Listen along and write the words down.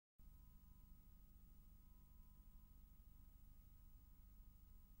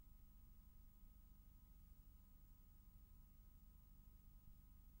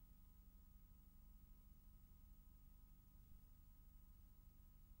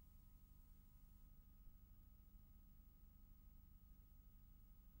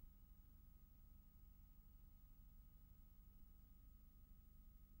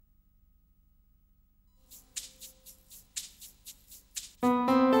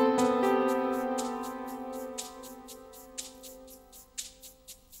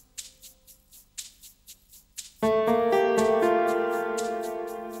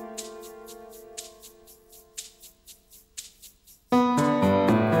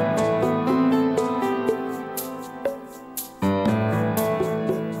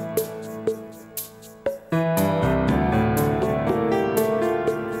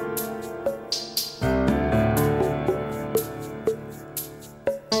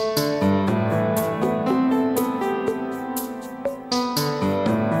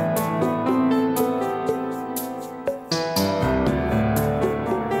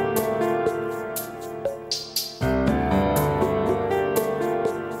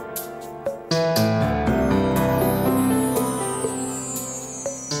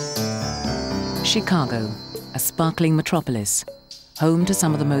Chicago, a sparkling metropolis, home to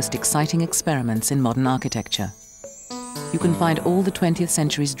some of the most exciting experiments in modern architecture. You can find all the 20th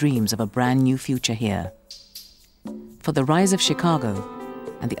century's dreams of a brand new future here. For the rise of Chicago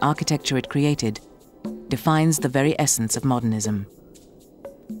and the architecture it created defines the very essence of modernism.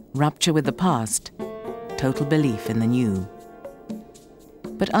 Rupture with the past, total belief in the new.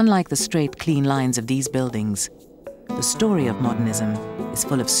 But unlike the straight, clean lines of these buildings, the story of modernism is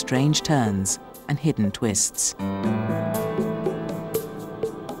full of strange turns and hidden twists.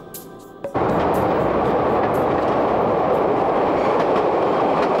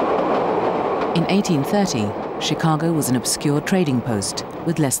 In 1830, Chicago was an obscure trading post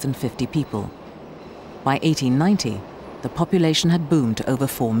with less than 50 people. By 1890, the population had boomed to over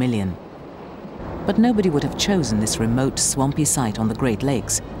 4 million. But nobody would have chosen this remote, swampy site on the Great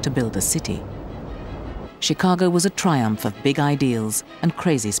Lakes to build a city. Chicago was a triumph of big ideals and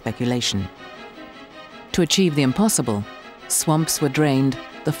crazy speculation. To achieve the impossible, swamps were drained,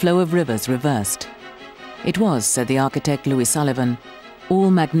 the flow of rivers reversed. It was, said the architect Louis Sullivan, all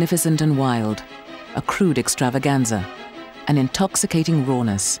magnificent and wild, a crude extravaganza, an intoxicating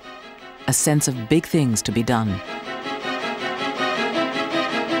rawness, a sense of big things to be done.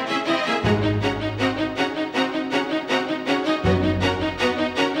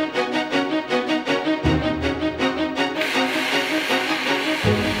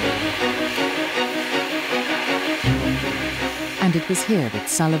 And it was here that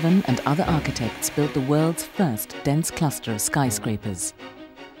Sullivan and other architects built the world's first dense cluster of skyscrapers.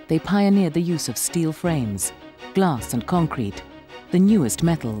 They pioneered the use of steel frames, glass and concrete, the newest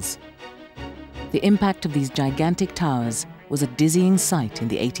metals. The impact of these gigantic towers was a dizzying sight in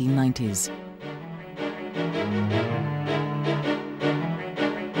the 1890s.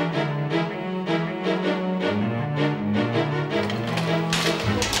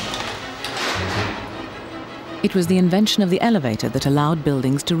 It was the invention of the elevator that allowed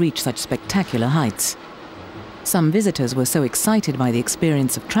buildings to reach such spectacular heights. Some visitors were so excited by the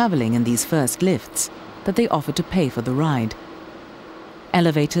experience of traveling in these first lifts that they offered to pay for the ride.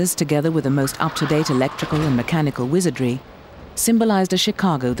 Elevators, together with the most up-to-date electrical and mechanical wizardry, symbolized a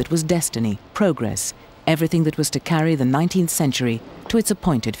Chicago that was destiny, progress, everything that was to carry the 19th century to its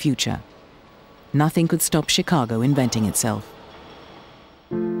appointed future. Nothing could stop Chicago inventing itself.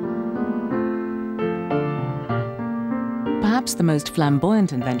 Perhaps the most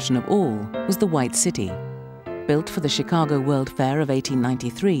flamboyant invention of all was the White City. Built for the Chicago World Fair of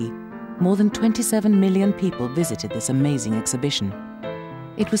 1893, more than 27 million people visited this amazing exhibition.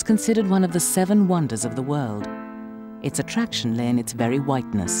 It was considered one of the 7 wonders of the world. Its attraction lay in its very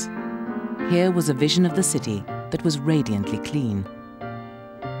whiteness. Here was a vision of the city that was radiantly clean.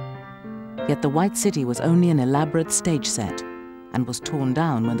 Yet the White City was only an elaborate stage set and was torn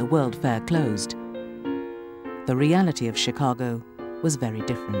down when the World Fair closed. The reality of Chicago was very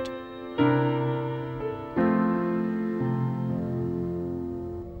different.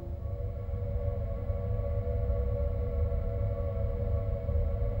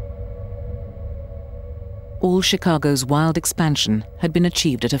 All Chicago's wild expansion had been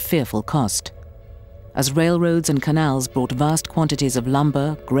achieved at a fearful cost. As railroads and canals brought vast quantities of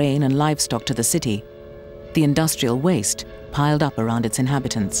lumber, grain, and livestock to the city, the industrial waste piled up around its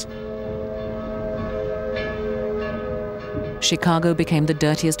inhabitants. Chicago became the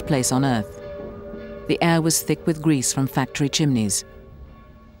dirtiest place on earth. The air was thick with grease from factory chimneys.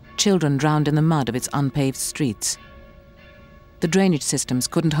 Children drowned in the mud of its unpaved streets. The drainage systems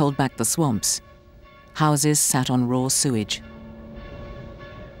couldn't hold back the swamps. Houses sat on raw sewage.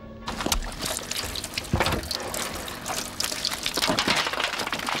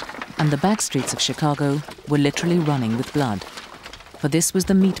 And the back streets of Chicago were literally running with blood. For this was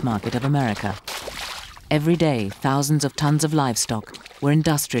the meat market of America. Every day, thousands of tons of livestock were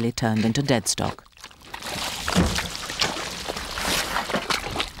industrially turned into dead stock.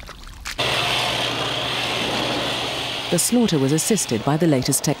 The slaughter was assisted by the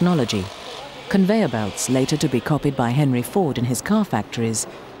latest technology. Conveyor belts, later to be copied by Henry Ford in his car factories,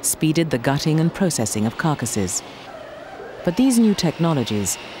 speeded the gutting and processing of carcasses. But these new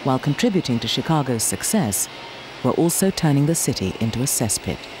technologies, while contributing to Chicago's success, were also turning the city into a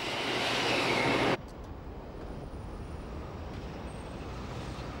cesspit.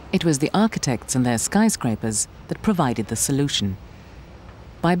 It was the architects and their skyscrapers that provided the solution.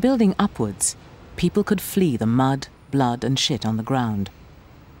 By building upwards, people could flee the mud, blood, and shit on the ground.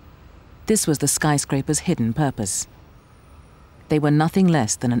 This was the skyscraper's hidden purpose. They were nothing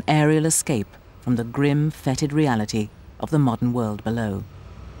less than an aerial escape from the grim, fetid reality of the modern world below.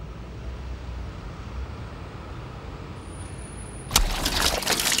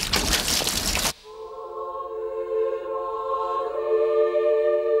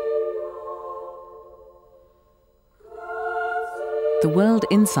 The world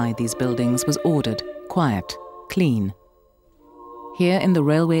inside these buildings was ordered, quiet, clean. Here in the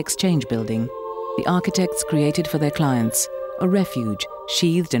Railway Exchange building, the architects created for their clients a refuge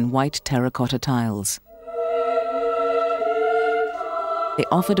sheathed in white terracotta tiles. They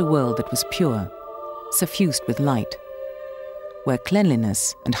offered a world that was pure, suffused with light, where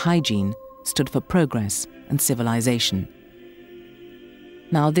cleanliness and hygiene stood for progress and civilization.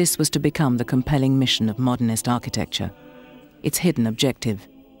 Now this was to become the compelling mission of modernist architecture, its hidden objective: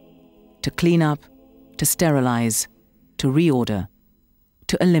 to clean up, to sterilize, to reorder,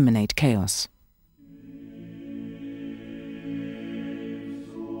 to eliminate chaos.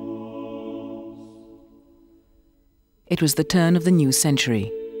 It was the turn of the new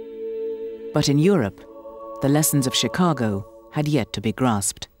century. But in Europe, the lessons of Chicago had yet to be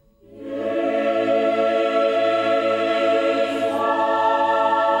grasped.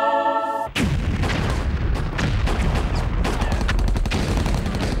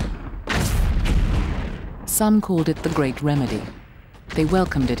 Some called it the Great Remedy. They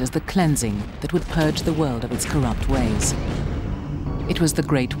welcomed it as the cleansing that would purge the world of its corrupt ways. It was the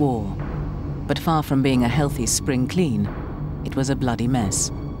Great War, but far from being a healthy spring clean, it was a bloody mess.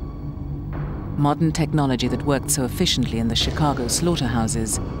 Modern technology that worked so efficiently in the Chicago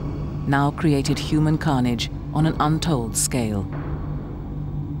slaughterhouses now created human carnage on an untold scale.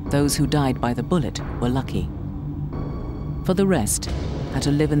 Those who died by the bullet were lucky. For the rest, had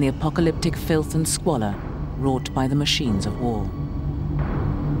to live in the apocalyptic filth and squalor wrought by the machines of war.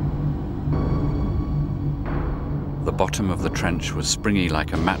 The bottom of the trench was springy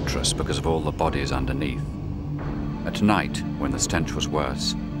like a mattress because of all the bodies underneath. At night, when the stench was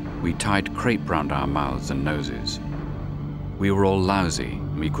worse, we tied crepe round our mouths and noses. We were all lousy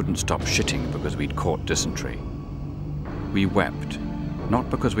and we couldn't stop shitting because we'd caught dysentery. We wept, not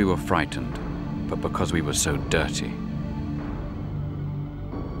because we were frightened, but because we were so dirty.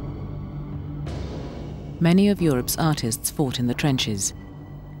 Many of Europe's artists fought in the trenches.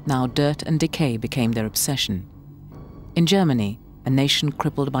 Now dirt and decay became their obsession. In Germany, a nation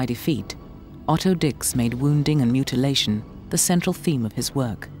crippled by defeat, Otto Dix made wounding and mutilation the central theme of his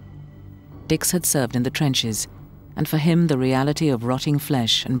work. Dix had served in the trenches, and for him the reality of rotting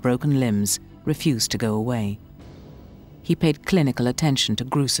flesh and broken limbs refused to go away. He paid clinical attention to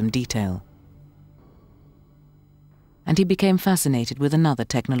gruesome detail. And he became fascinated with another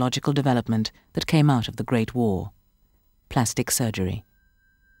technological development that came out of the Great War: plastic surgery.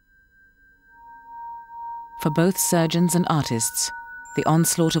 For both surgeons and artists, the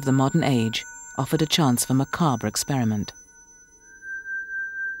onslaught of the modern age offered a chance for macabre experiment.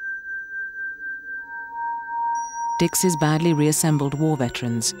 Dix's badly reassembled war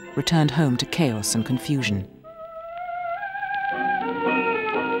veterans returned home to chaos and confusion.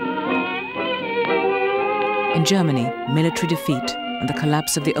 In Germany, military defeat and the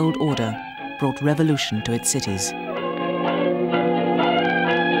collapse of the old order brought revolution to its cities.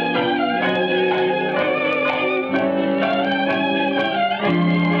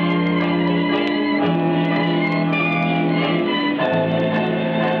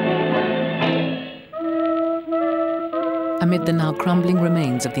 Amid the now crumbling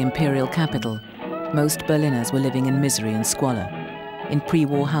remains of the imperial capital, most Berliners were living in misery and squalor, in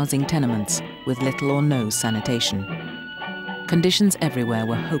pre-war housing tenements with little or no sanitation. Conditions everywhere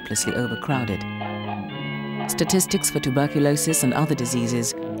were hopelessly overcrowded. Statistics for tuberculosis and other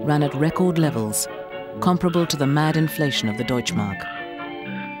diseases ran at record levels, comparable to the mad inflation of the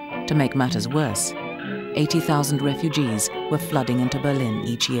Deutschmark. To make matters worse, 80,000 refugees were flooding into Berlin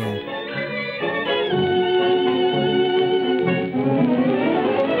each year.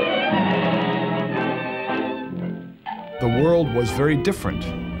 The world was very different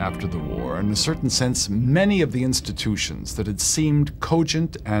after the war. In a certain sense, many of the institutions that had seemed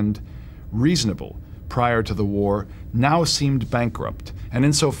cogent and reasonable prior to the war now seemed bankrupt. And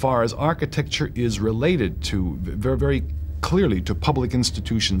insofar as architecture is related to, very, very clearly, to public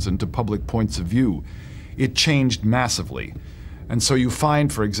institutions and to public points of view, it changed massively. And so you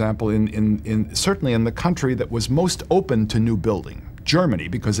find, for example, certainly in the country that was most open to new building, Germany,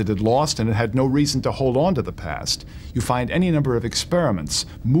 because it had lost and it had no reason to hold on to the past, you find any number of experiments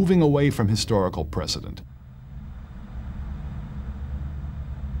moving away from historical precedent.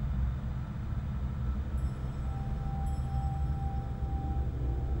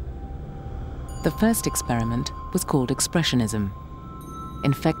 The first experiment was called Expressionism.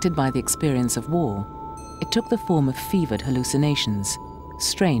 Infected by the experience of war, it took the form of fevered hallucinations,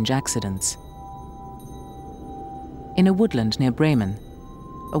 strange accidents. In a woodland near Bremen,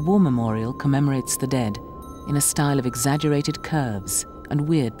 a war memorial commemorates the dead in a style of exaggerated curves and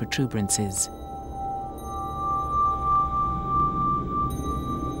weird protuberances.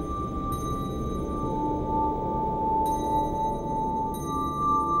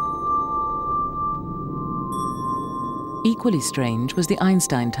 Equally strange was the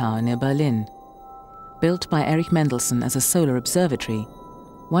Einstein Tower near Berlin. Built by Erich Mendelssohn as a solar observatory,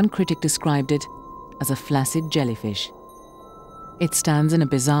 one critic described it as a flaccid jellyfish. It stands in a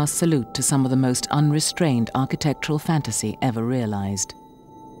bizarre salute to some of the most unrestrained architectural fantasy ever realized.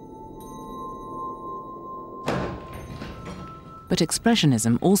 But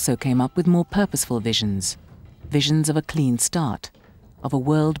Expressionism also came up with more purposeful visions. Visions of a clean start, of a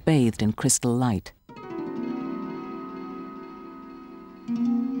world bathed in crystal light.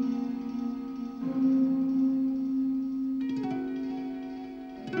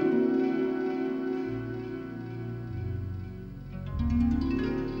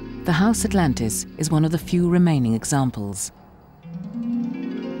 The House Atlantis is one of the few remaining examples.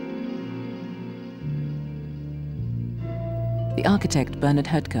 The architect Bernhard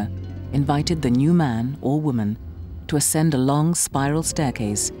Höttger invited the new man or woman to ascend a long spiral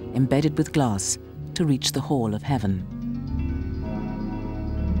staircase embedded with glass to reach the Hall of Heaven.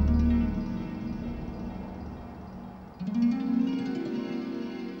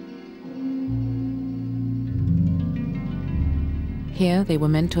 Here they were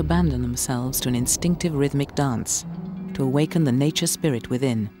meant to abandon themselves to an instinctive rhythmic dance, to awaken the nature spirit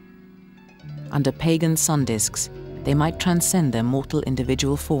within. Under pagan sun discs, they might transcend their mortal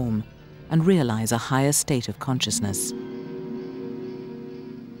individual form and realize a higher state of consciousness.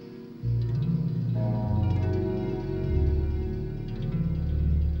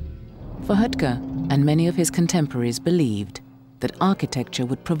 For Höttger and many of his contemporaries believed that architecture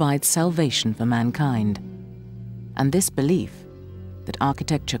would provide salvation for mankind. And this belief, that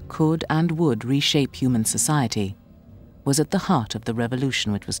architecture could and would reshape human society, was at the heart of the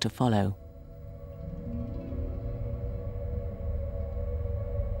revolution which was to follow.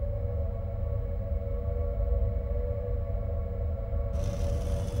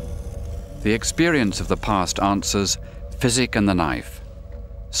 The experience of the past answers physic and the knife.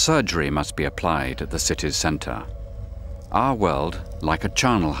 Surgery must be applied at the city's center. Our world, like a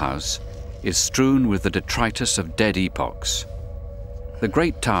charnel house, is strewn with the detritus of dead epochs. The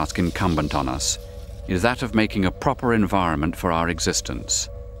great task incumbent on us is that of making a proper environment for our existence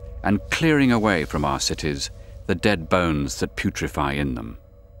and clearing away from our cities the dead bones that putrefy in them.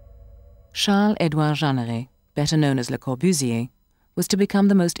 Charles-Édouard Jeanneret, better known as Le Corbusier, was to become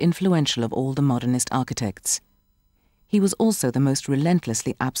the most influential of all the modernist architects. He was also the most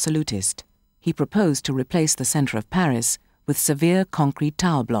relentlessly absolutist. He proposed to replace the center of Paris with severe concrete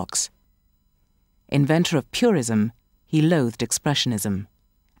tower blocks. Inventor of purism, he loathed expressionism,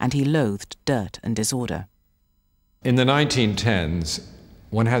 and he loathed dirt and disorder. In the 1910s,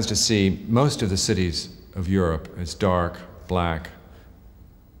 one has to see most of the cities of Europe as dark, black,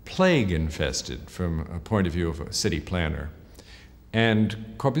 plague-infested from a point of view of a city planner.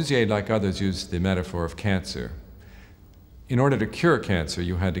 And Corbusier, like others, used the metaphor of cancer. In order to cure cancer,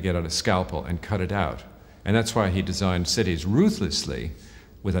 you had to get out a scalpel and cut it out. And that's why he designed cities ruthlessly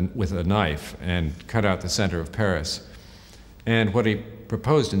with a knife and cut out the center of Paris. And what he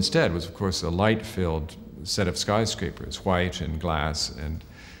proposed instead was, of course, a light-filled set of skyscrapers, white and glass and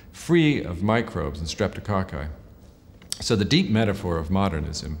free of microbes and streptococci. So the deep metaphor of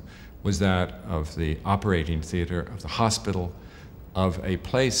modernism was that of the operating theater, of the hospital, of a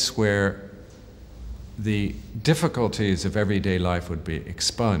place where the difficulties of everyday life would be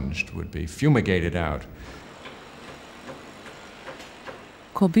expunged, would be fumigated out.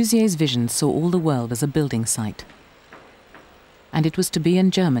 Corbusier's vision saw all the world as a building site. And it was to be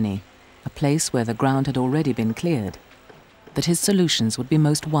in Germany, a place where the ground had already been cleared, that his solutions would be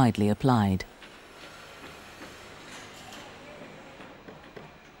most widely applied.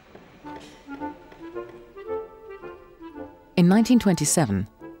 In 1927,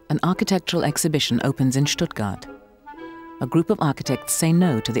 an architectural exhibition opens in Stuttgart. A group of architects say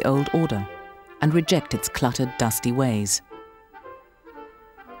no to the old order and reject its cluttered, dusty ways.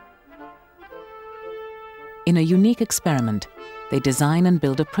 In a unique experiment, they design and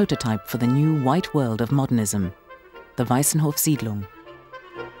build a prototype for the new white world of modernism, the Weissenhof Siedlung.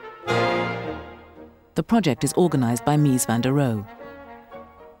 The project is organized by Mies van der Rohe.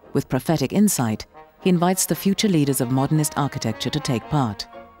 With prophetic insight, he invites the future leaders of modernist architecture to take part.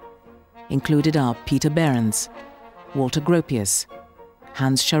 Included are Peter Behrens, Walter Gropius,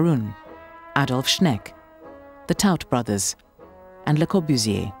 Hans Scharoun, Adolf Schneck, the Taut brothers, and Le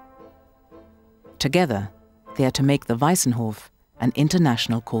Corbusier. Together, they are to make the Weissenhof an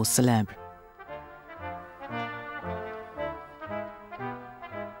international cause célèbre.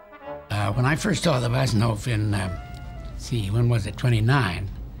 When I first saw the Weissenhof in, when was it, 29,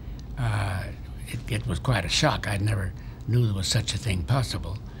 it was quite a shock. I never knew there was such a thing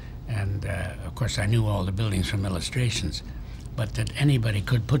possible. And of course, I knew all the buildings from illustrations, but that anybody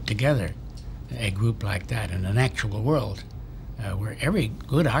could put together a group like that in an actual world where every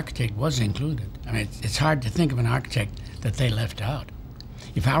good architect was included. I mean, it's hard to think of an architect that they left out.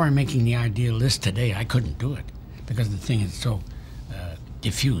 If I were making the ideal list today, I couldn't do it because the thing is so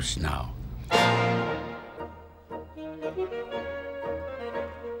diffuse now.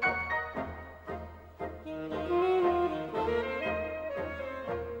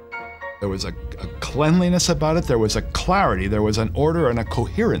 There was a cleanliness about it, there was a clarity, there was an order and a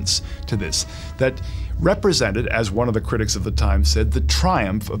coherence to this that represented, as one of the critics of the time said, the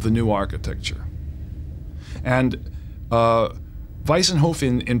triumph of the new architecture. And Weissenhof,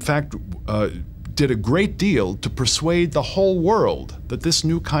 in fact, did a great deal to persuade the whole world that this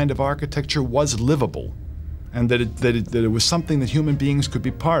new kind of architecture was livable and that it was something that human beings could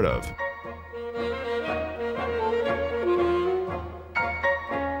be part of.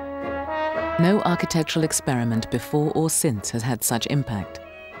 No architectural experiment before or since has had such impact.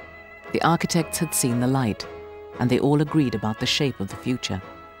 The architects had seen the light, and they all agreed about the shape of the future.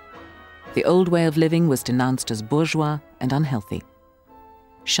 The old way of living was denounced as bourgeois and unhealthy.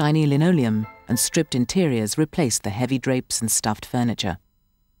 Shiny linoleum and stripped interiors replaced the heavy drapes and stuffed furniture.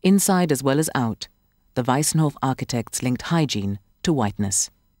 Inside as well as out, the Weissenhof architects linked hygiene to whiteness.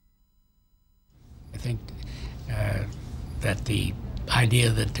 I think that the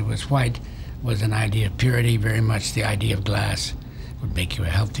idea that it was white was an idea of purity, very much the idea of glass would make you a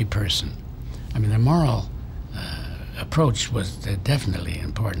healthy person. I mean, the moral approach was definitely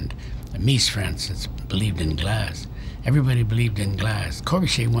important. Mies, for instance, believed in glass. Everybody believed in glass.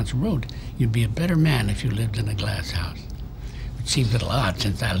 Corbusier once wrote, "You'd be a better man if you lived in a glass house," which seems a little odd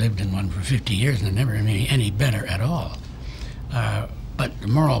since I lived in one for 50 years and it never made me any better at all. But the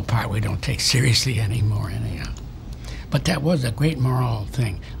moral part we don't take seriously anymore anyhow. But that was a great moral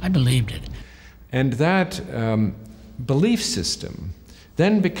thing. I believed it. And that belief system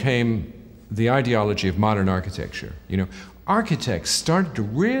then became the ideology of modern architecture. You know, architects started to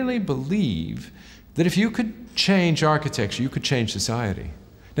really believe that if you could change architecture, you could change society.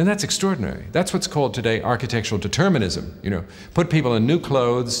 Now that's extraordinary. That's what's called today architectural determinism. You know, put people in new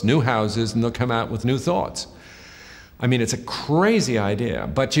clothes, new houses, and they'll come out with new thoughts. I mean, it's a crazy idea,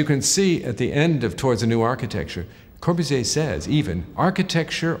 but you can see at the end of Towards a New Architecture, Corbusier says even,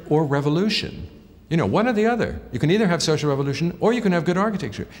 architecture or revolution. You know, one or the other. You can either have social revolution or you can have good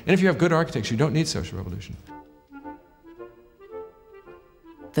architecture. And if you have good architecture, you don't need social revolution.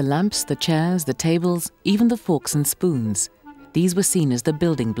 The lamps, the chairs, the tables, even the forks and spoons, these were seen as the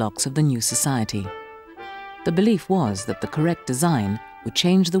building blocks of the new society. The belief was that the correct design would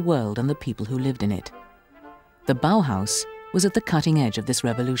change the world and the people who lived in it. The Bauhaus was at the cutting edge of this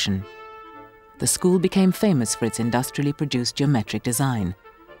revolution. The school became famous for its industrially produced geometric design.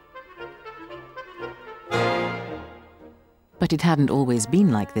 But it hadn't always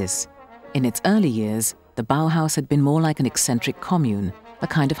been like this. In its early years, the Bauhaus had been more like an eccentric commune, a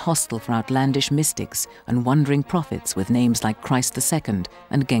kind of hostel for outlandish mystics and wandering prophets with names like Christ II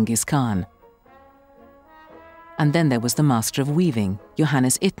and Genghis Khan. And then there was the master of weaving,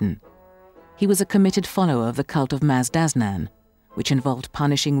 Johannes Itten. He was a committed follower of the cult of Mazdaznan, which involved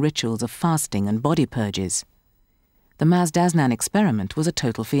punishing rituals of fasting and body purges. The Mazdaznan experiment was a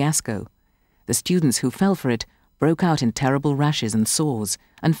total fiasco. The students who fell for it broke out in terrible rashes and sores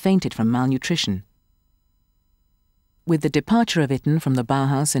and fainted from malnutrition. With the departure of Itten from the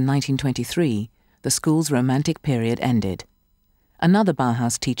Bauhaus in 1923, the school's romantic period ended. Another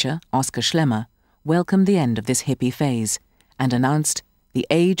Bauhaus teacher, Oskar Schlemmer, welcomed the end of this hippie phase and announced the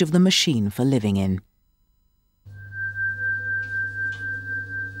age of the machine for living in.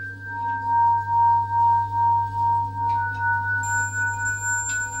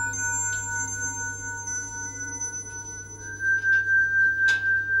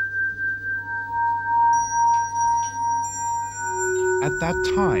 At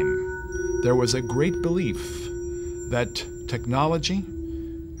that time, there was a great belief that technology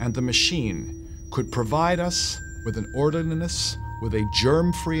and the machine could provide us with an orderliness, with a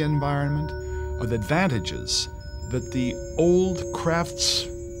germ-free environment, with advantages that the old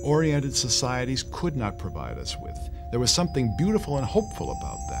crafts-oriented societies could not provide us with. There was something beautiful and hopeful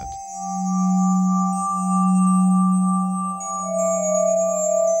about that.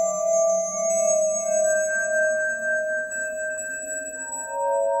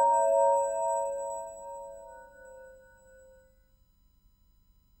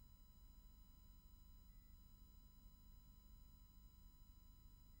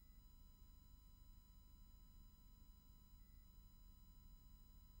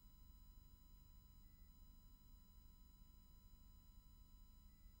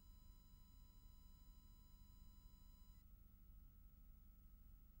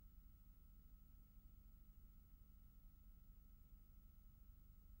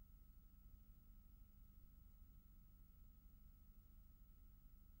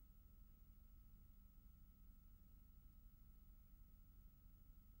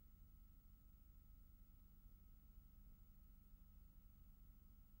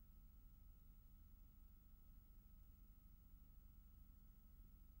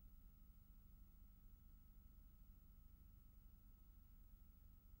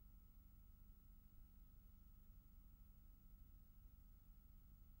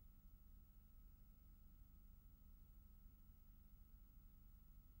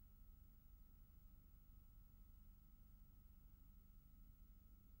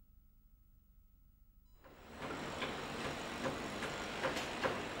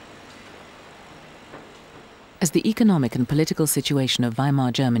 As the economic and political situation of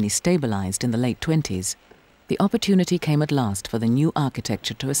Weimar Germany stabilized in the late 20s, the opportunity came at last for the new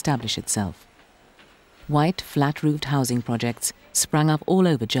architecture to establish itself. White, flat-roofed housing projects sprang up all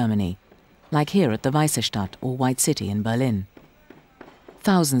over Germany, like here at the Weiße Stadt or White City in Berlin.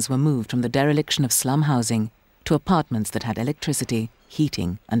 Thousands were moved from the dereliction of slum housing to apartments that had electricity,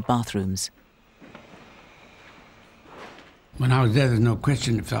 heating and bathrooms. When I was there, there's no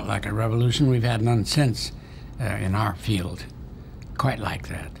question it felt like a revolution. We've had none since in our field, quite like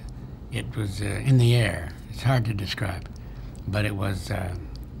that. It was in the air. It's hard to describe, but it was,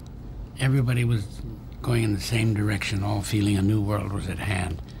 everybody was going in the same direction, all feeling a new world was at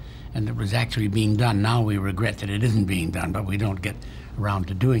hand. And it was actually being done. Now we regret that it isn't being done, but we don't get around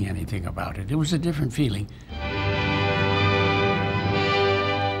to doing anything about it. It was a different feeling.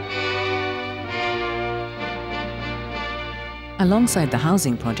 Alongside the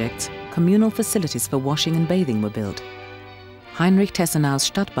housing projects, communal facilities for washing and bathing were built. Heinrich Tessenau's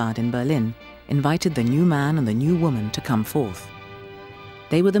Stadtbad in Berlin invited the new man and the new woman to come forth.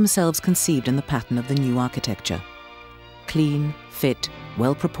 They were themselves conceived in the pattern of the new architecture. Clean, fit,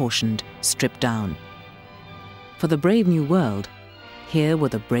 well-proportioned, stripped down. For the brave new world, here were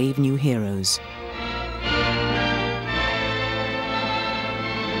the brave new heroes.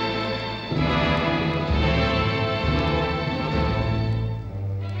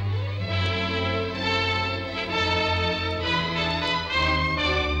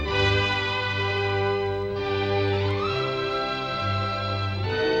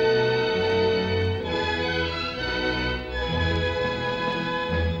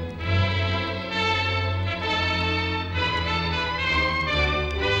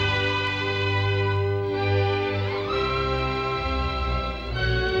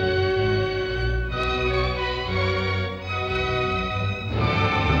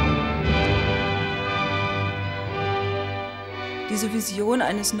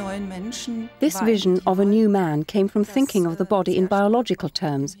 This vision of a new man came from thinking of the body in biological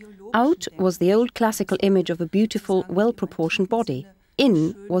terms. Out was the old classical image of a beautiful, well-proportioned body.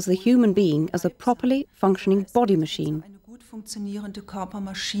 In was the human being as a properly functioning body machine.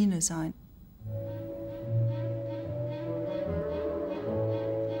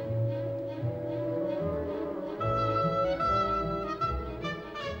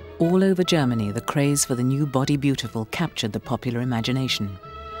 All over Germany, the craze for the new body beautiful captured the popular imagination.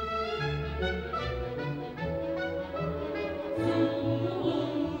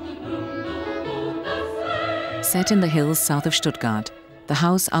 Set in the hills south of Stuttgart, the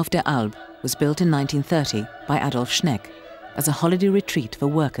Haus auf der Alb was built in 1930 by Adolf Schneck as a holiday retreat for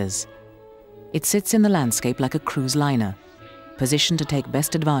workers. It sits in the landscape like a cruise liner, positioned to take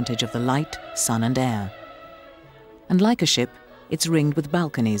best advantage of the light, sun and air. And like a ship, it's ringed with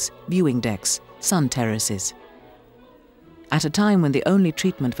balconies, viewing decks, sun terraces. At a time when the only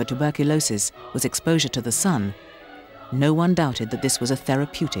treatment for tuberculosis was exposure to the sun, no one doubted that this was a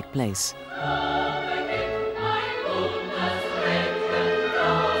therapeutic place.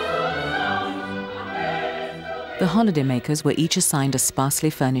 The holidaymakers were each assigned a sparsely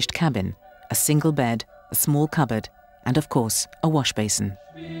furnished cabin, a single bed, a small cupboard, and of course, a wash basin.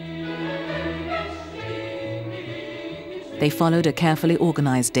 They followed a carefully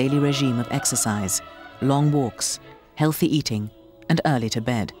organized daily regime of exercise, long walks, healthy eating, and early to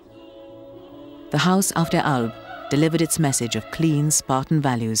bed. The Haus auf der Alb delivered its message of clean, Spartan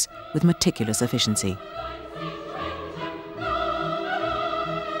values with meticulous efficiency.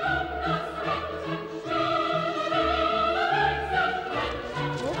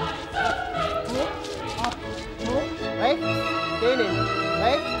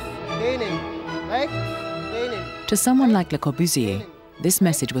 To someone like Le Corbusier, this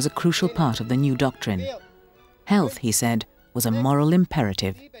message was a crucial part of the new doctrine. Health, he said, was a moral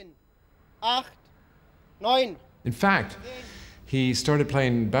imperative. In fact, he started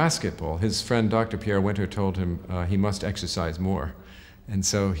playing basketball. His friend Dr. Pierre Winter told him he must exercise more. And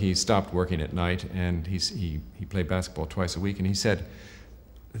so he stopped working at night and he played basketball twice a week. And he said,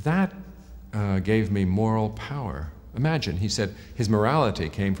 that gave me moral power. Imagine, he said, his morality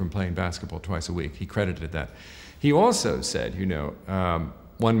came from playing basketball twice a week. He credited that. He also said, you know,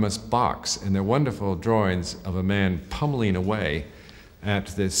 one must box, and there are wonderful drawings of a man pummeling away at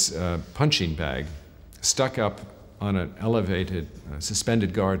this punching bag, stuck up on an elevated,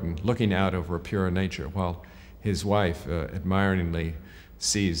 suspended garden, looking out over a pure nature, while his wife admiringly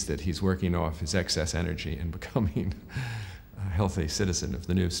sees that he's working off his excess energy and becoming a healthy citizen of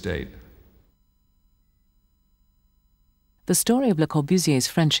the new state. The story of Le Corbusier's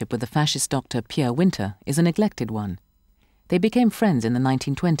friendship with the fascist doctor Pierre Winter is a neglected one. They became friends in the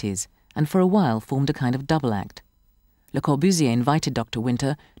 1920s and for a while formed a kind of double act. Le Corbusier invited Dr.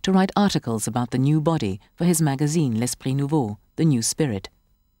 Winter to write articles about the new body for his magazine L'Esprit Nouveau, the New Spirit.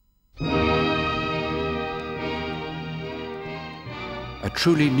 A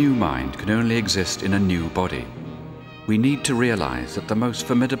truly new mind can only exist in a new body. We need to realize that the most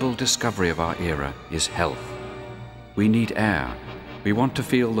formidable discovery of our era is health. We need air. We want to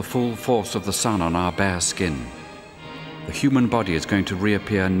feel the full force of the sun on our bare skin. The human body is going to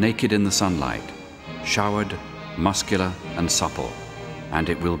reappear naked in the sunlight, showered, muscular and supple, and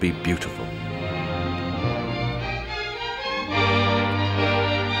it will be beautiful.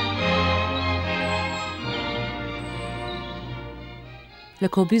 Le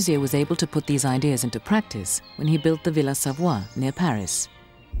Corbusier was able to put these ideas into practice when he built the Villa Savoie near Paris.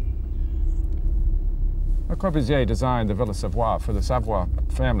 Le Corbusier designed the Villa Savoie for the Savoie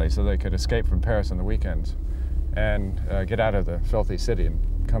family so they could escape from Paris on the weekends and get out of the filthy city and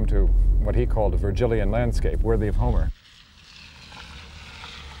come to what he called a Virgilian landscape worthy of Homer.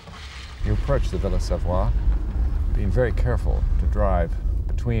 You approach the Villa Savoie, being very careful to drive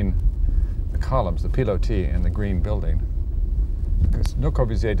between the columns, the pilotis, and the green building, because Le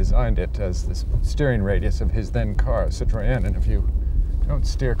Corbusier designed it as the steering radius of his then car, Citroën, and if you don't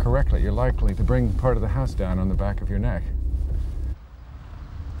steer correctly, you're likely to bring part of the house down on the back of your neck.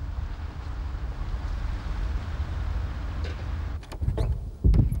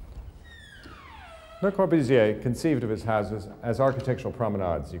 Le Corbusier conceived of his houses as architectural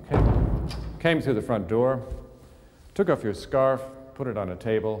promenades. You came through the front door, took off your scarf, put it on a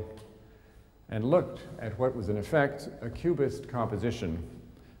table, and looked at what was in effect a cubist composition.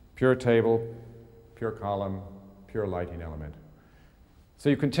 Pure table, pure column, pure lighting element. So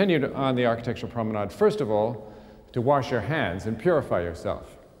you continued on the architectural promenade, first of all, to wash your hands and purify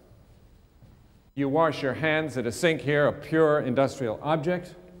yourself. You wash your hands at a sink here, a pure industrial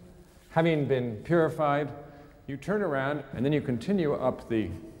object. Having been purified, you turn around and then you continue up the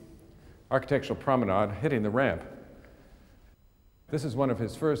architectural promenade, hitting the ramp. This is one of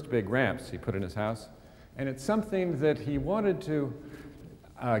his first big ramps he put in his house, and it's something that he wanted to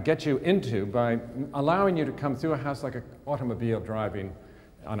get you into by allowing you to come through a house like an automobile driving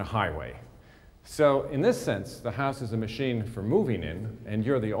on a highway. So in this sense, the house is a machine for moving in, and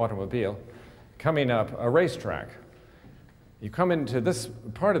you're the automobile coming up a racetrack. You come into this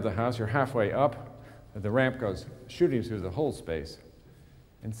part of the house, you're halfway up, the ramp goes shooting through the whole space,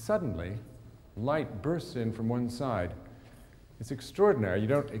 and suddenly light bursts in from one side. It's extraordinary. You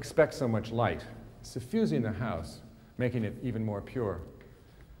don't expect so much light, suffusing the house, making it even more pure.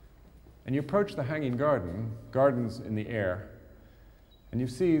 And you approach the hanging garden, gardens in the air, and you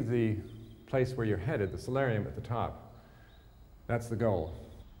see the place where you're headed, the solarium at the top. That's the goal.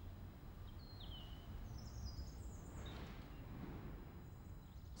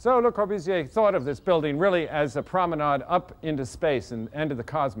 So Le Corbusier thought of this building really as a promenade up into space and into the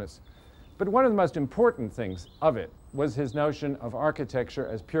cosmos. But one of the most important things of it was his notion of architecture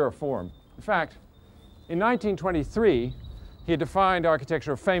as pure form. In fact, in 1923, he defined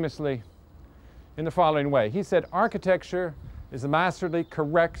architecture famously in the following way. He said, "Architecture is a masterly,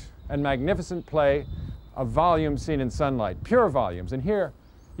 correct, and magnificent play of volumes seen in sunlight, pure volumes." And here,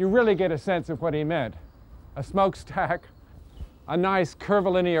 you really get a sense of what he meant. A smokestack, a nice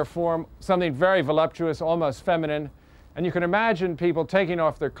curvilinear form, something very voluptuous, almost feminine. And you can imagine people taking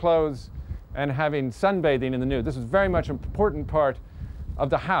off their clothes and having sunbathing in the nude. This was very much an important part of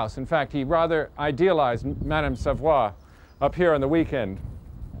the house. In fact, he rather idealized Madame Savoie up here on the weekend,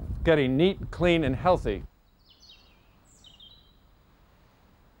 getting neat, clean, and healthy.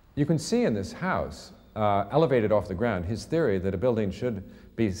 You can see in this house, elevated off the ground, his theory that a building should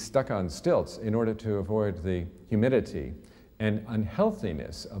be stuck on stilts in order to avoid the humidity and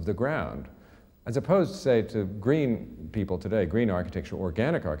unhealthiness of the ground, as opposed, say, to green people today, green architecture,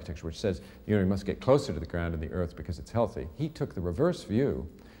 organic architecture, which says, you know, you must get closer to the ground and the earth because it's healthy. He took the reverse view,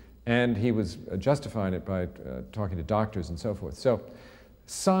 and he was justifying it by talking to doctors and so forth. So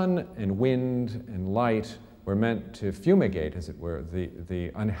sun and wind and light were meant to fumigate, as it were,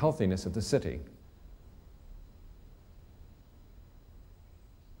 the unhealthiness of the city.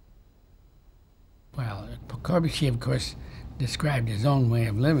 Well, Corbusier, of course, described his own way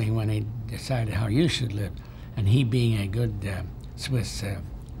of living when he decided how you should live. And he, being a good Swiss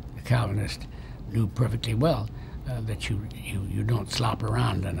Calvinist, knew perfectly well that you don't slop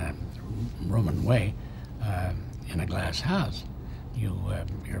around in a Roman way in a glass house.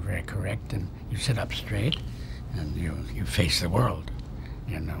 You're very correct, and you sit up straight, and you face the world,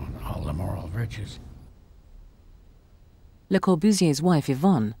 you know, all the moral virtues. Le Corbusier's wife,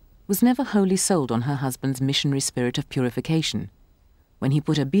 Yvonne, was never wholly sold on her husband's missionary spirit of purification. When he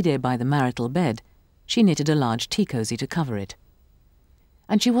put a bidet by the marital bed, she knitted a large tea cosy to cover it.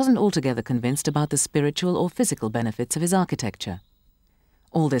 And she wasn't altogether convinced about the spiritual or physical benefits of his architecture.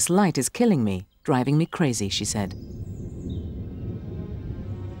 "All this light is killing me, driving me crazy," she said.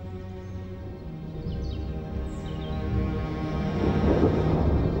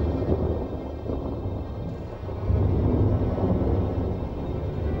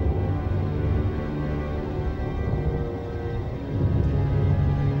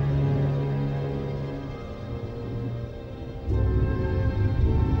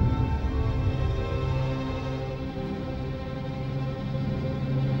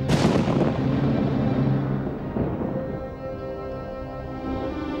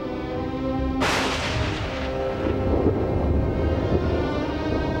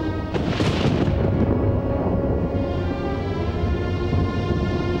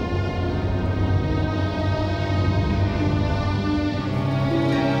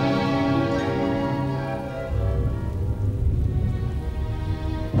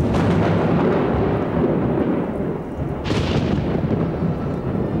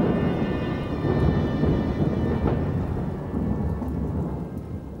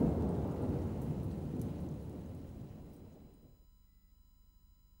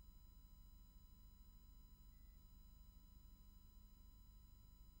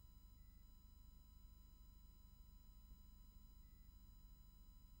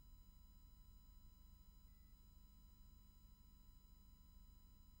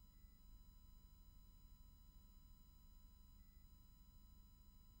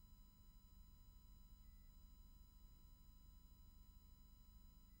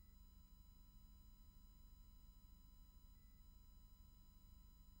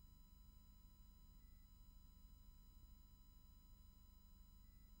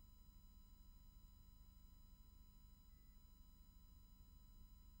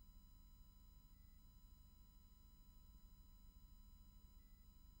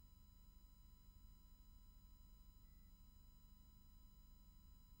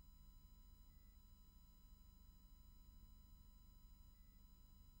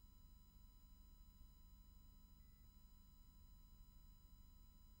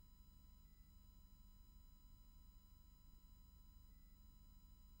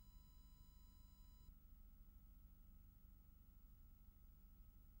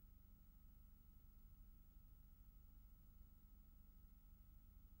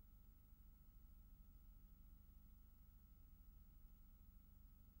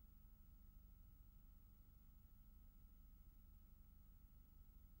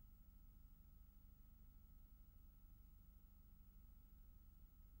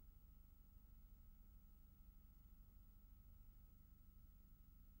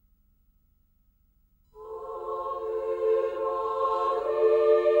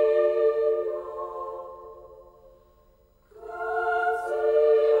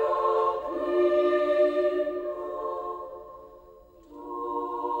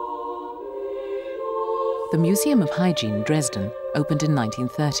 The Museum of Hygiene, Dresden, opened in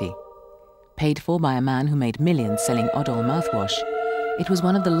 1930. Paid for by a man who made millions selling Odol mouthwash, it was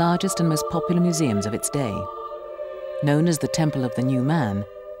one of the largest and most popular museums of its day. Known as the Temple of the New Man,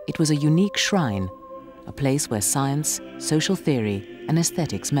 it was a unique shrine, a place where science, social theory, and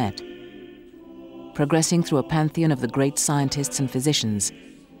aesthetics met. Progressing through a pantheon of the great scientists and physicians,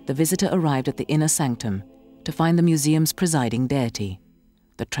 the visitor arrived at the inner sanctum to find the museum's presiding deity,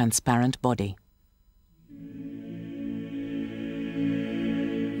 the transparent body.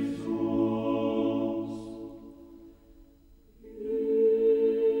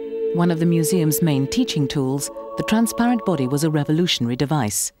 One of the museum's main teaching tools, the transparent body was a revolutionary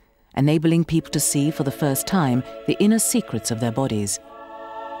device, enabling people to see for the first time the inner secrets of their bodies.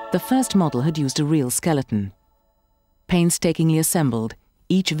 The first model had used a real skeleton. Painstakingly assembled,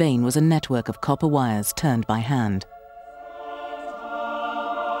 each vein was a network of copper wires turned by hand.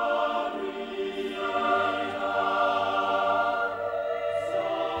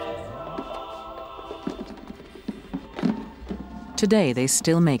 Today, they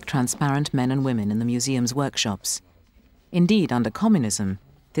still make transparent men and women in the museum's workshops. Indeed, under communism,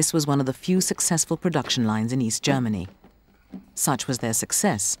 this was one of the few successful production lines in East Germany. Such was their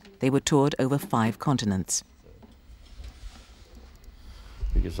success, they were toured over 5 continents.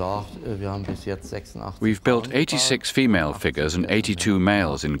 We've built 86 female figures and 82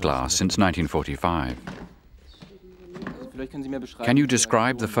 males in glass since 1945. Can you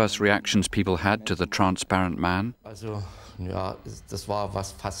describe the first reactions people had to the transparent man?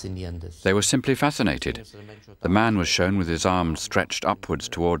 They were simply fascinated. The man was shown with his arms stretched upwards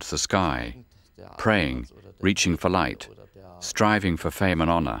towards the sky, praying, reaching for light, striving for fame and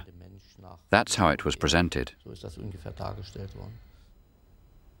honor. That's how it was presented.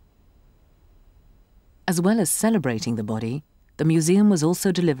 As well as celebrating the body, the museum was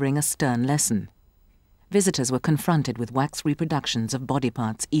also delivering a stern lesson. Visitors were confronted with wax reproductions of body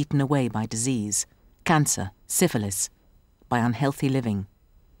parts eaten away by disease, cancer, syphilis, by unhealthy living.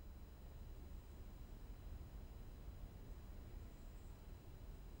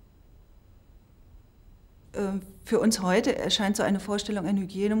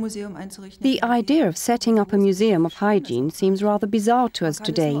 The idea of setting up a museum of hygiene seems rather bizarre to us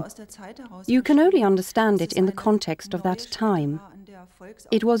today. You can only understand it in the context of that time.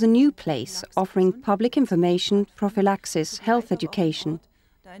 It was a new place offering public information, prophylaxis, health education.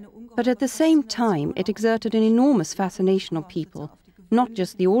 But at the same time, it exerted an enormous fascination on people, not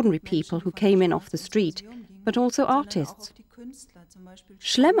just the ordinary people who came in off the street, but also artists.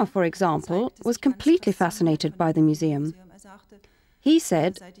 Schlemmer, for example, was completely fascinated by the museum. He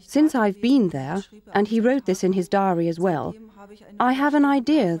said, "Since I've been there," and he wrote this in his diary as well, "I have an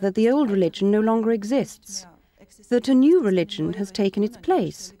idea that the old religion no longer exists, that a new religion has taken its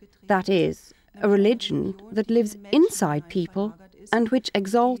place, that is, a religion that lives inside people and which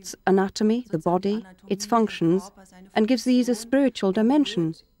exalts anatomy, the body, its functions, and gives these a spiritual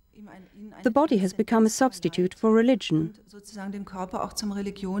dimension. The body has become a substitute for religion."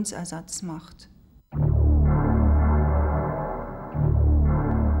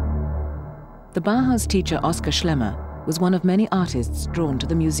 The Bauhaus teacher Oskar Schlemmer was one of many artists drawn to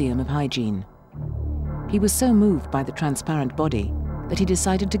the Museum of Hygiene. He was so moved by the transparent body that he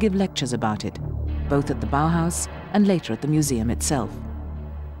decided to give lectures about it, both at the Bauhaus and later at the museum itself.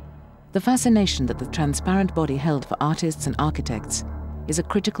 The fascination that the transparent body held for artists and architects is a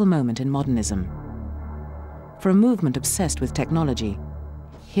critical moment in modernism. For a movement obsessed with technology,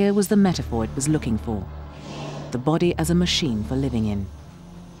 here was the metaphor it was looking for: the body as a machine for living in.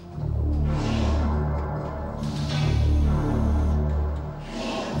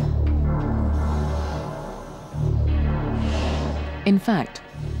 In fact,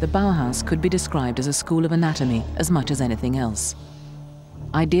 the Bauhaus could be described as a school of anatomy as much as anything else.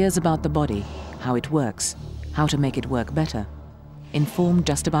 Ideas about the body, how it works, how to make it work better, informed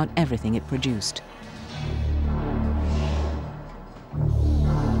just about everything it produced.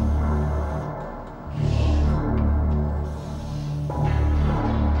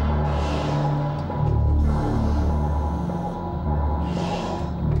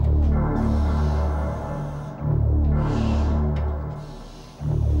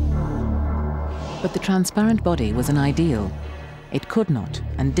 But the transparent body was an ideal. It could not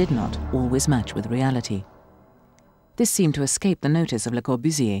and did not always match with reality. This seemed to escape the notice of Le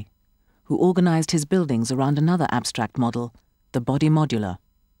Corbusier, who organized his buildings around another abstract model, the body modular.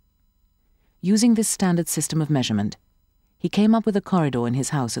 Using this standard system of measurement, he came up with a corridor in his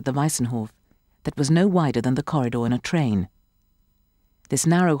house at the Weissenhof that was no wider than the corridor in a train. This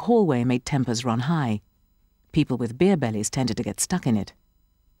narrow hallway made tempers run high. People with beer bellies tended to get stuck in it.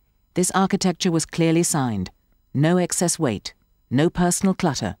 This architecture was clearly signed: no excess weight, no personal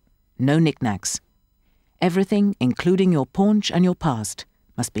clutter, no knickknacks. Everything, including your paunch and your past,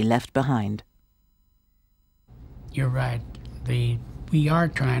 must be left behind. You're right. We were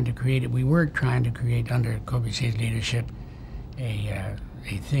trying to create under Corbusier's leadership a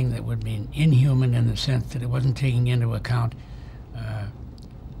thing that would be inhuman in the sense that it wasn't taking into account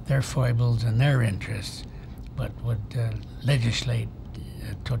their foibles and their interests, but would legislate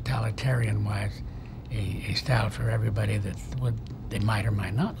totalitarian-wise a style for everybody that they might or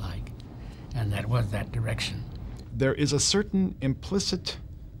might not like, and that was that direction. There is a certain implicit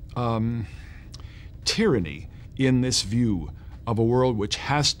tyranny in this view of a world which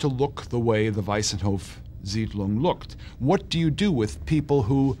has to look the way the Weissenhof Siedlung looked. What do you do with people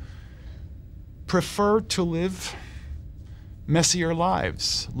who prefer to live messier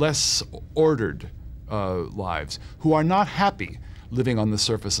lives, less ordered lives, who are not happy living on the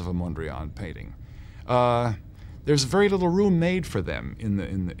surface of a Mondrian painting? There's very little room made for them in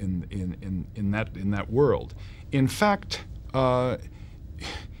that world. In fact,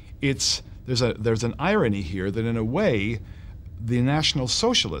 there's an irony here that in a way the National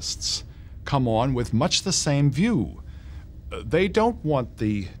Socialists come on with much the same view. They don't want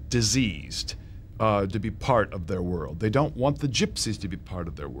the diseased to be part of their world. They don't want the gypsies to be part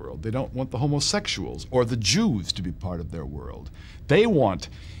of their world. They don't want the homosexuals or the Jews to be part of their world. They want,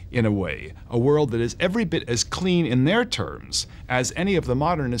 in a way, a world that is every bit as clean in their terms as any of the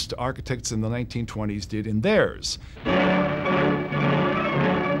modernist architects in the 1920s did in theirs.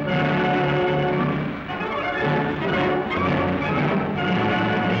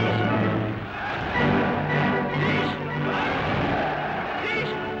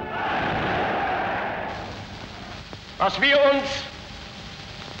 Was wir uns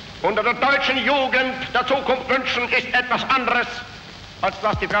unter der deutschen Jugend der Zukunft wünschen, ist etwas anderes, als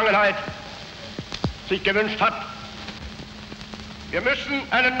was die Vergangenheit sich gewünscht hat. Wir müssen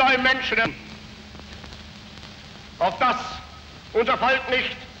einen neuen Menschen, auf das unser Volk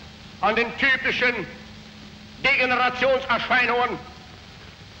nicht an den typischen Degenerationserscheinungen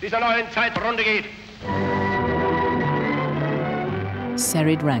dieser neuen Zeit runter geht.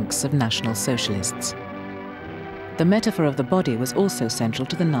 Serried ranks of National Socialists. The metaphor of the body was also central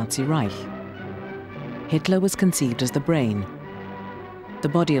to the Nazi Reich. Hitler was conceived as the brain. The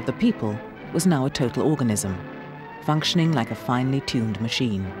body of the people was now a total organism, functioning like a finely tuned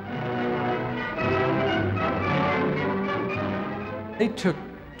machine. They took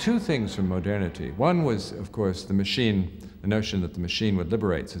two things from modernity. One was, of course, the machine, the notion that the machine would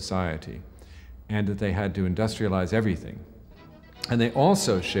liberate society, and that they had to industrialize everything. And they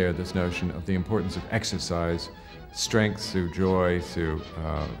also shared this notion of the importance of exercise, strength through joy, through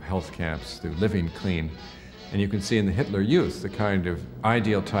health camps, through living clean. And you can see in the Hitler Youth the kind of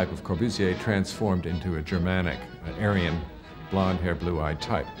ideal type of Corbusier transformed into a Germanic, Aryan, blonde-haired, blue-eyed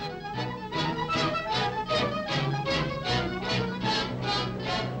type.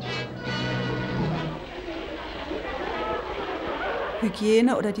 Hygiene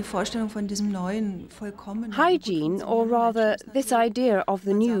oder die Vorstellung von diesem neuen, vollkommenen. Hygiene, or rather this idea of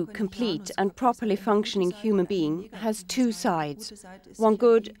the new, complete and properly functioning human being, has two sides, one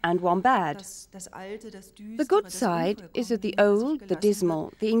good and one bad. The good side is that the old, the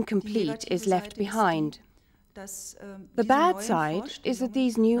dismal, the incomplete is left behind. The bad side is that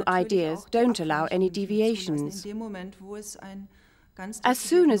these new ideas don't allow any deviations. As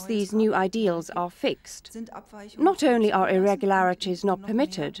soon as these new ideals are fixed, not only are irregularities not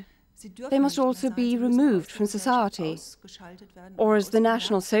permitted, they must also be removed from society, or as the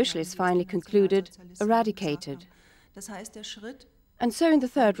National Socialists finally concluded, eradicated. And so in the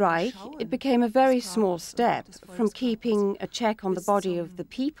Third Reich, it became a very small step from keeping a check on the body of the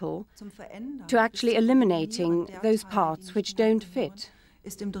people to actually eliminating those parts which don't fit.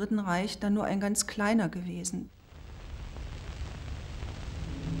 Ist im Dritten Reich dann nur ein ganz kleiner gewesen.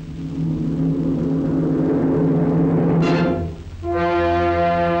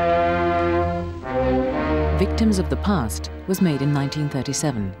 Victims of the Past was made in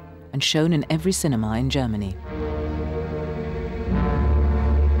 1937 and shown in every cinema in Germany.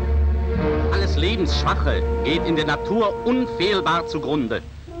 Alles Lebensschwache geht in der Natur unfehlbar zugrunde.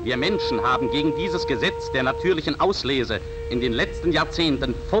 Wir Menschen haben gegen dieses Gesetz der natürlichen Auslese in den letzten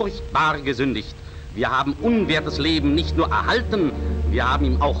Jahrzehnten furchtbar gesündigt. Wir haben unwertes Leben nicht nur erhalten, wir haben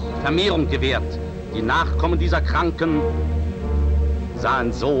ihm auch Vermehrung gewährt. Die Nachkommen dieser Kranken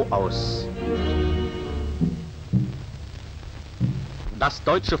sahen so aus. Das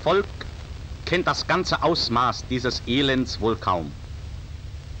deutsche Volk kennt das ganze Ausmaß dieses Elends wohl kaum.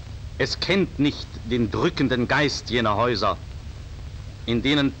 Es kennt nicht den drückenden Geist jener Häuser, in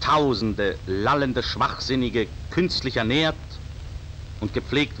denen Tausende lallende Schwachsinnige künstlich ernährt und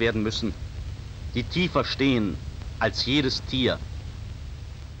gepflegt werden müssen, die tiefer stehen als jedes Tier.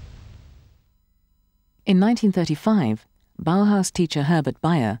 In 1935, Bauhaus teacher Herbert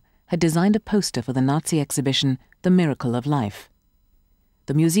Bayer had designed a poster for the Nazi exhibition The Miracle of Life.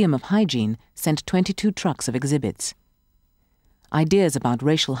 The Museum of Hygiene sent 22 trucks of exhibits. Ideas about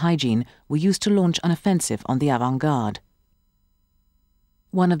racial hygiene were used to launch an offensive on the avant-garde.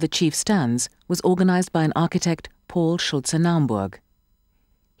 One of the chief stands was organized by an architect, Paul Schulze-Naumburg.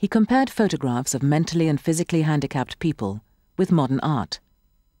 He compared photographs of mentally and physically handicapped people with modern art.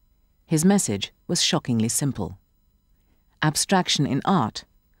 His message was shockingly simple. Abstraction in art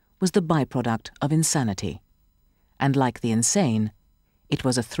was the byproduct of insanity, and like the insane, it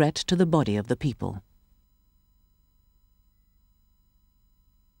was a threat to the body of the people.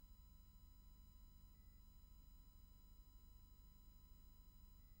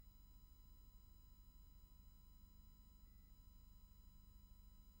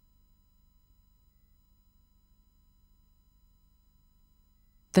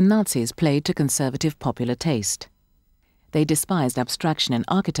 The Nazis played to conservative popular taste. They despised abstraction in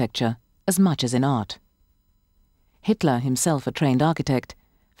architecture as much as in art. Hitler, himself a trained architect,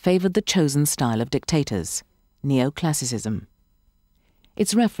 favored the chosen style of dictators, neoclassicism.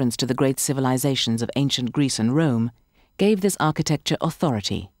 Its reference to the great civilizations of ancient Greece and Rome gave this architecture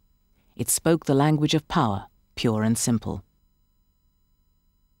authority. It spoke the language of power, pure and simple.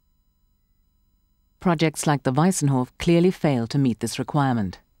 Projects like the Weissenhof clearly failed to meet this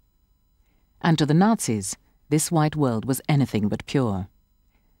requirement. And to the Nazis, this white world was anything but pure.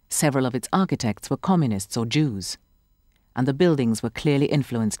 Several of its architects were communists or Jews, and the buildings were clearly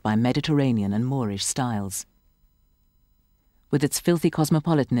influenced by Mediterranean and Moorish styles. With its filthy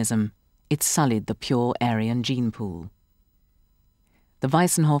cosmopolitanism, it sullied the pure Aryan gene pool. The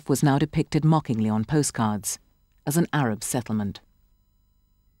Weissenhof was now depicted mockingly on postcards as an Arab settlement.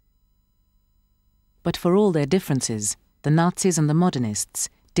 But for all their differences, the Nazis and the modernists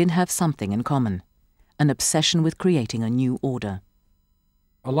did have something in common: an obsession with creating a new order.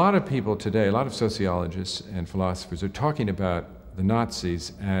 A lot of people today, a lot of sociologists and philosophers are talking about the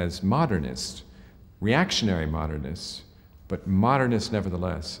Nazis as modernists, reactionary modernists, but modernists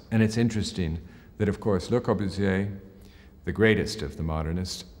nevertheless. And it's interesting that, of course, Le Corbusier, the greatest of the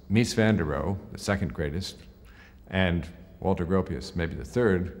modernists, Mies van der Rohe, the second greatest, and Walter Gropius, maybe the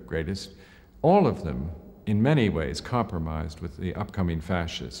third greatest, all of them in many ways compromised with the upcoming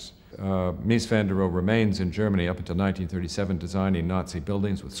fascists. Mies van der Rohe remains in Germany up until 1937 designing Nazi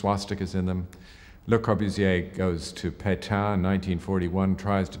buildings with swastikas in them. Le Corbusier goes to Pétain in 1941,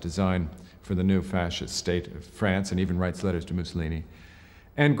 tries to design for the new fascist state of France, and even writes letters to Mussolini.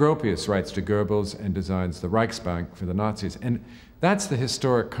 And Gropius writes to Goebbels and designs the Reichsbank for the Nazis. And that's the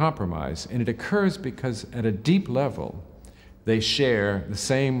historic compromise, and it occurs because at a deep level they share the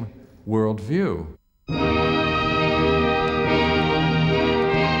same worldview.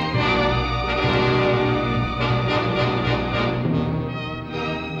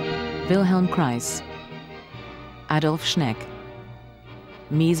 Wilhelm Kreis, Adolf Schneck,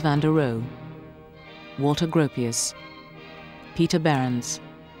 Mies van der Rohe, Walter Gropius, Peter Behrens,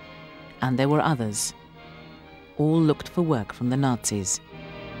 and there were others. All looked for work from the Nazis.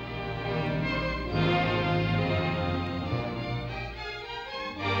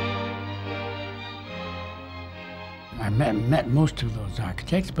 I met most of those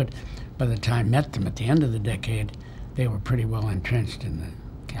architects, but by the time I met them at the end of the decade, they were pretty well entrenched in the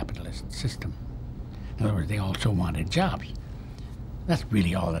capitalist system. In other words, they also wanted jobs. That's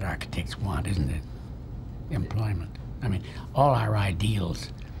really all that architects want, isn't it? Employment. I mean, all our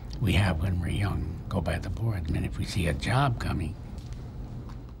ideals we have when we're young go by the board. I mean, if we see a job coming.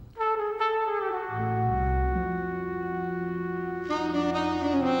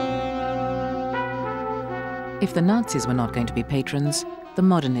 If the Nazis were not going to be patrons, the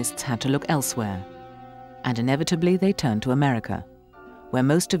modernists had to look elsewhere. And inevitably they turned to America, where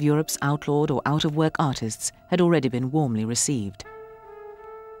most of Europe's outlawed or out-of-work artists had already been warmly received.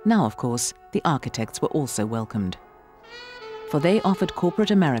 Now, of course, the architects were also welcomed, for they offered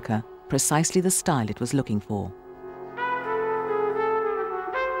corporate America precisely the style it was looking for.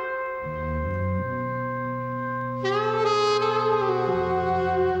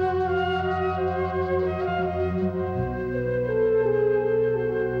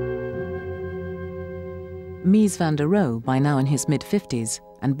 Mies van der Rohe, by now in his mid-50s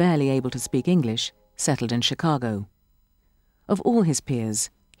and barely able to speak English, settled in Chicago. Of all his peers,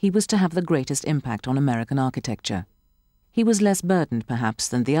 he was to have the greatest impact on American architecture. He was less burdened, perhaps,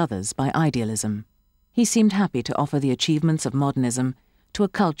 than the others by idealism. He seemed happy to offer the achievements of modernism to a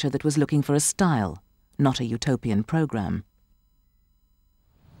culture that was looking for a style, not a utopian program.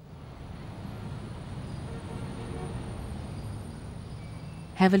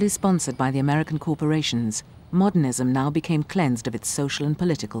 Heavily sponsored by the American corporations, modernism now became cleansed of its social and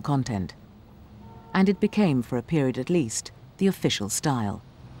political content. And it became, for a period at least, the official style.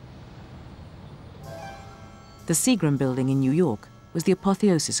 The Seagram Building in New York was the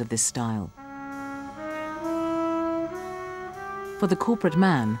apotheosis of this style. For the corporate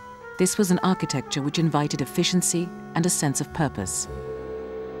man, this was an architecture which invited efficiency and a sense of purpose.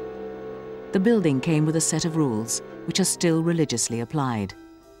 The building came with a set of rules which are still religiously applied.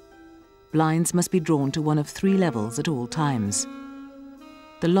 Blinds must be drawn to one of 3 levels at all times.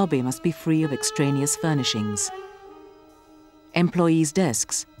 The lobby must be free of extraneous furnishings. Employees'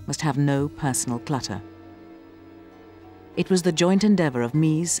 desks must have no personal clutter. It was the joint endeavor of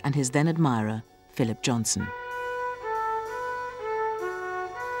Mies and his then admirer, Philip Johnson.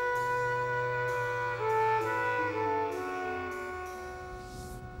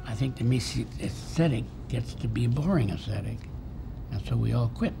 I think the Mies aesthetic gets to be a boring aesthetic, and so we all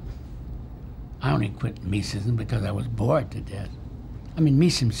quit. I only quit Miesism because I was bored to death. I mean,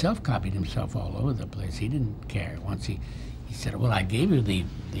 Mies himself copied himself all over the place. He didn't care. Once he said, well, I gave you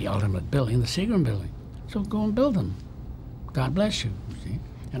the ultimate building, the Seagram Building, so go and build them. God bless you, see?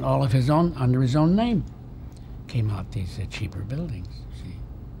 And all of his own, under his own name, came out these cheaper buildings, see?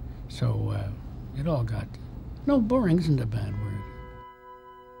 So it all got, no, boring isn't a bad word.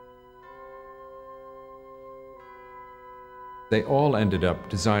 They all ended up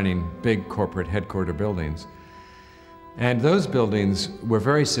designing big corporate headquarter buildings. And those buildings were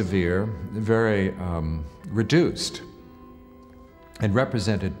very severe, very reduced, and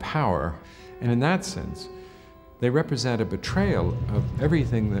represented power. And in that sense, They represent a betrayal of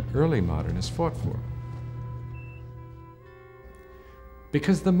everything that early modernists fought for.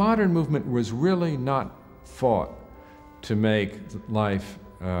 Because the modern movement was really not fought to make life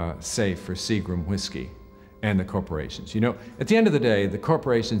safe for Seagram whiskey and the corporations. You know, at the end of the day, the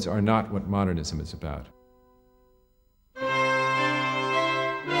corporations are not what modernism is about.